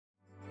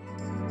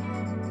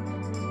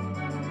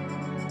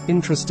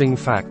Interesting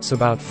facts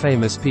about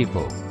famous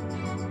people.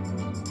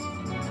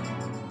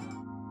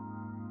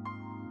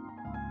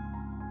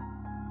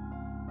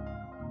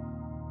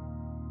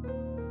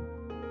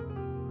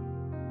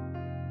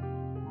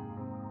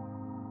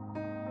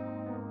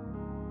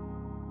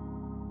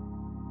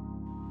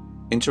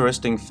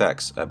 Interesting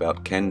facts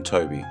about Ken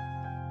Tobey.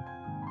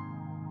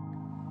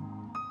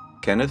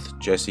 Kenneth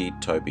Jesse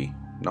Tobey,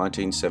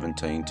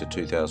 1917 to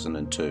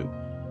 2002,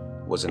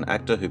 was an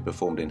actor who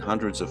performed in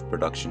hundreds of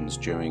productions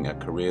during a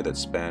career that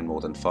spanned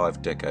more than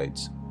 5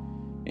 decades,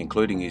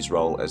 including his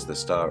role as the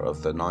star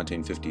of the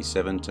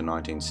 1957 to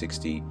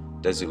 1960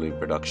 Desilu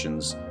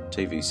Productions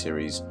TV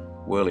series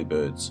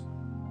Whirlybirds.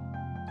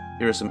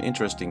 Here are some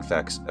interesting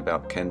facts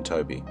about Ken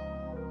Tobey.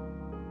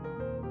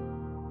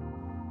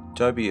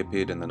 Tobey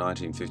appeared in the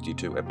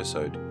 1952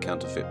 episode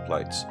Counterfeit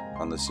Plates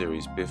on the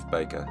series Biff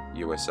Baker,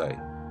 U.S.A.,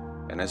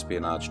 an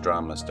espionage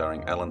drama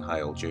starring Alan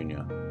Hale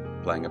Jr.,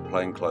 playing a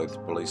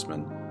plainclothed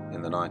policeman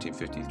in the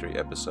 1953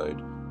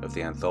 episode of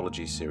the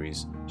anthology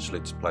series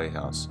Schlitz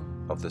Playhouse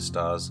of The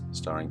Stars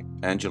starring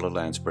Angela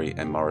Lansbury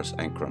and Morris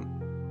Ankrum,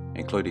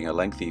 including a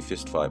lengthy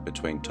fistfight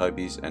between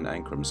Tobey's and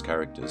Ankrum's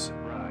characters.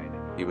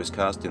 He was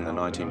cast in the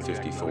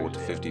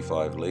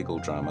 1954-55 legal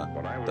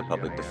drama The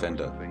Public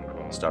Defender,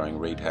 starring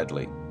Reed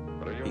Hadley.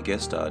 He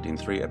guest starred in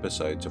 3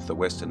 episodes of the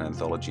Western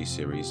anthology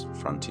series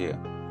Frontier.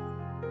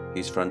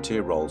 His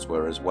Frontier roles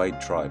were as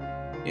Wade Trippe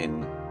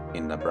in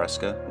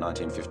Nebraska,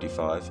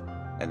 1955,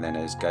 and then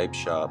as Gabe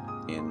Sharp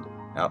in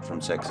Out from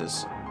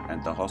Texas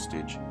and The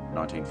Hostage,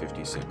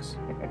 1956.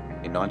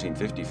 In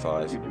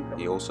 1955,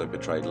 he also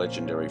portrayed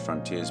legendary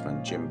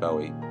frontiersman Jim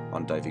Bowie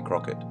on Davy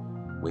Crockett,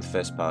 with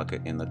Fess Parker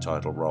in the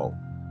title role.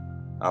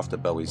 After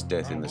Bowie's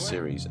death in the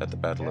series at the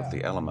Battle of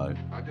the Alamo,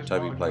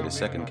 Tobey played a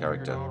second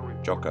character,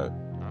 Jocko,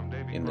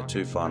 in the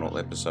 2 final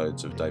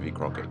episodes of Davy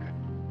Crockett.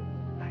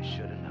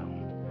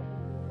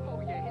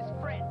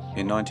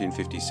 In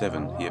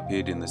 1957, he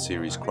appeared in the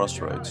series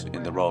Crossroads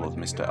in the role of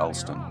Mr.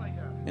 Alston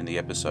in the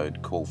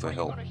episode Call for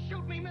Help,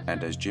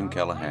 and as Jim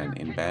Callahan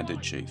in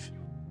Bandit Chief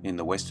in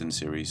the Western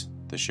series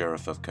The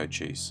Sheriff of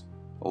Cochise.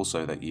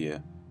 Also that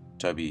year,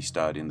 Tobey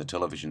starred in the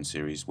television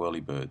series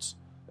Whirlybirds,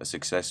 a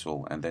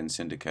successful and then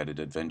syndicated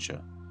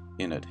adventure.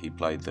 In it, he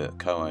played the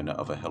co-owner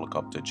of a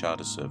helicopter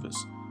charter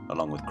service,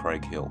 along with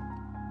Craig Hill.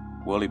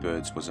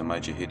 Whirlybirds was a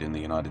major hit in the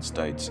United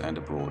States and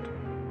abroad,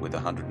 with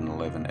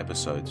 111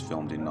 episodes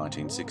filmed in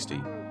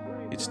 1960.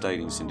 It stayed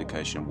in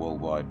syndication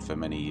worldwide for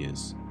many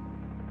years.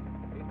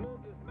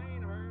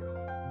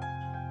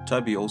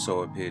 Tobey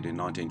also appeared in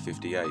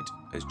 1958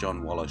 as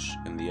John Wallish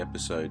in the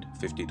episode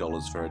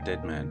 $50 for a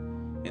Dead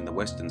Man in the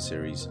Western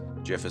series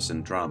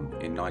Jefferson Drum.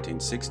 In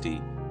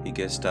 1960, he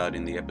guest starred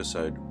in the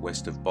episode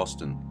West of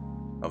Boston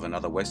of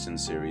another Western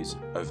series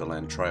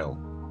Overland Trail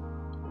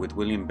with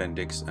William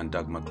Bendix and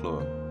Doug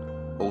McClure.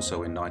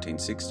 Also in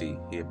 1960,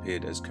 he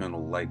appeared as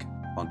Colonel Lake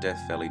on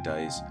Death Valley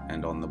Days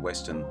and on the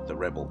Western The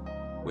Rebel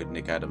with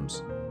Nick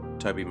Adams.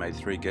 Tobey made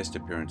 3 guest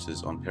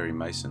appearances on Perry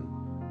Mason,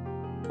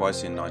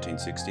 twice in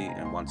 1960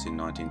 and once in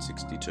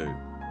 1962,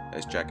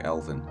 as Jack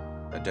Alvin,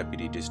 a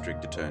deputy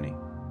district attorney.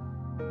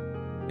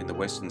 In the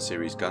Western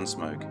series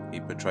Gunsmoke, he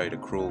portrayed a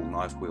cruel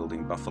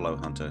knife-wielding buffalo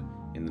hunter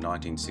in the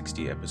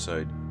 1960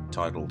 episode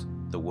titled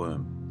The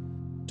Worm.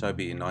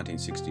 Tobey in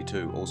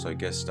 1962 also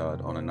guest starred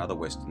on another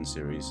Western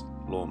series,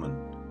 Lawman,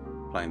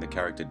 playing the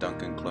character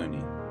Duncan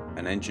Clooney,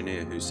 an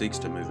engineer who seeks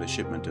to move a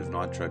shipment of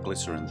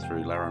nitroglycerin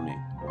through Laramie,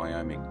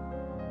 Wyoming.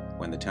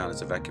 When the town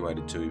is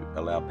evacuated to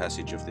allow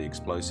passage of the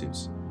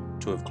explosives,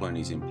 2 of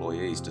Clooney's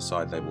employees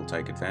decide they will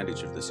take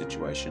advantage of the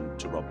situation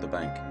to rob the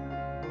bank.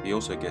 He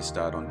also guest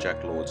starred on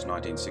Jack Lord's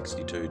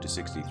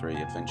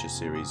 1962-63 adventure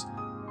series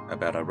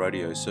about a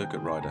rodeo circuit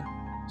rider,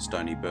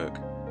 Stony Burke.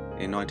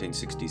 In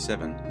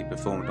 1967, he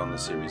performed on the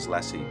series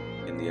Lassie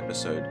in the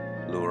episode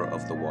Lure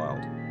of the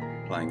Wild,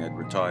 playing a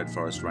retired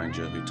forest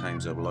ranger who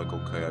tames a local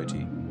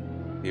coyote.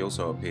 He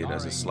also appeared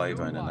as a slave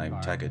owner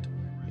named Taggart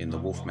in The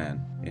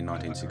Wolfman in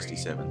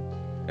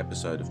 1967,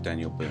 episode of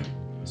Daniel Boone,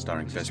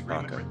 starring Fess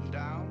Parker.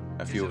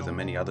 A few of the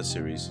many other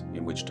series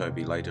in which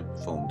Tobey later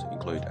performed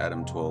include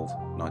Adam 12,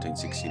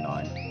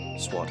 1969,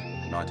 SWAT,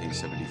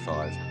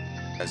 1975,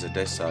 as a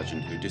desk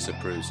sergeant who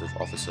disapproves of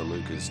Officer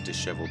Luca's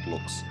disheveled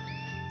looks,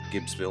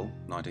 Gibbsville,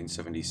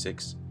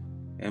 1976,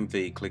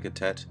 MV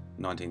Clickitat,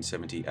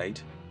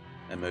 1978,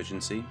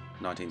 Emergency,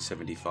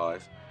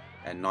 1975,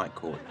 and Night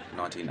Court,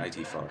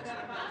 1985.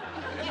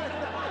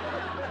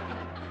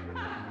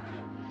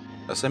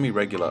 A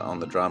semi-regular on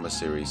the drama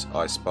series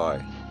I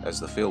Spy as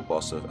the field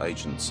boss of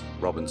agents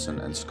Robinson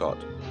and Scott,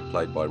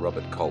 played by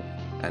Robert Culp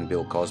and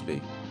Bill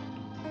Cosby.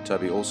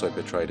 Tobey also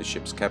portrayed a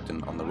ship's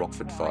captain on the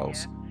Rockford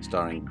Files,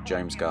 starring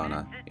James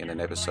Garner in an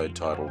episode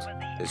titled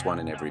There's One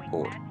in Every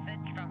Port.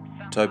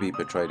 Tobey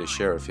portrayed a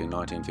sheriff in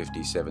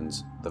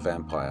 1957's The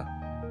Vampire.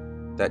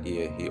 That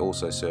year, he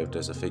also served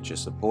as a feature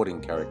supporting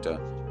character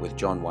with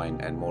John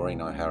Wayne and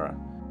Maureen O'Hara,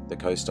 the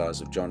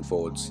co-stars of John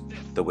Ford's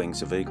The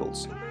Wings of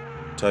Eagles.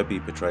 Tobey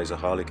portrays a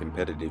highly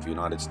competitive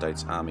United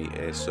States Army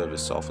Air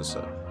Service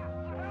officer.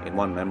 In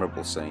one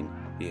memorable scene,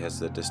 he has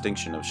the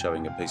distinction of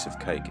showing a piece of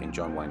cake in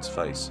John Wayne's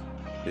face,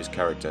 whose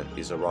character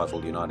is a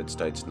rival United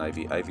States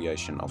Navy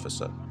aviation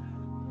officer.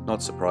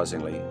 Not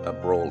surprisingly, a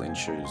brawl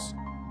ensues.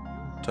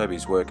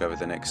 Tobey's work over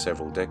the next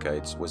several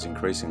decades was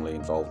increasingly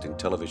involved in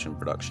television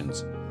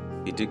productions.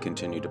 He did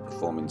continue to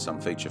perform in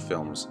some feature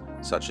films,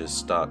 such as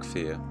Stark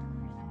Fear,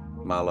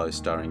 Marlowe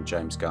starring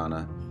James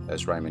Garner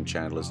as Raymond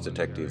Chandler's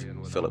detective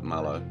Philip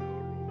Marlowe,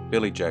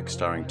 Billy Jack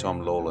starring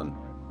Tom Lawlin,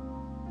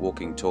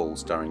 Walking Tall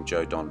starring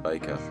Joe Don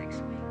Baker,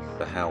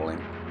 The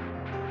Howling,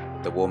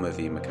 the war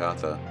movie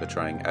MacArthur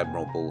portraying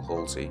Admiral Bull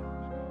Halsey,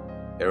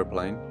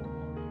 Aeroplane,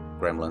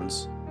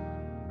 Gremlins,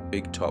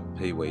 Big Top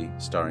Pee-wee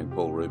starring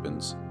Paul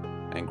Rubens,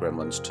 and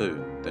Gremlins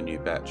 2, The New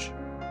Batch.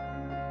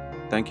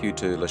 Thank you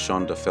to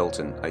LaShonda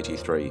Felton,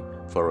 83,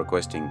 for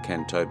requesting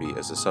Ken Tobey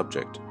as a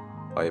subject.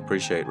 I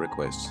appreciate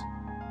requests.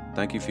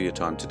 Thank you for your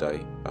time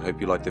today. I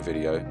hope you liked the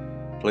video.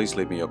 Please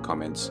leave me your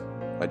comments.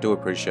 I do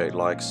appreciate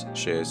likes,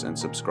 shares and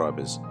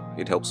subscribers.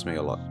 It helps me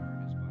a lot.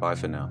 Bye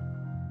for now.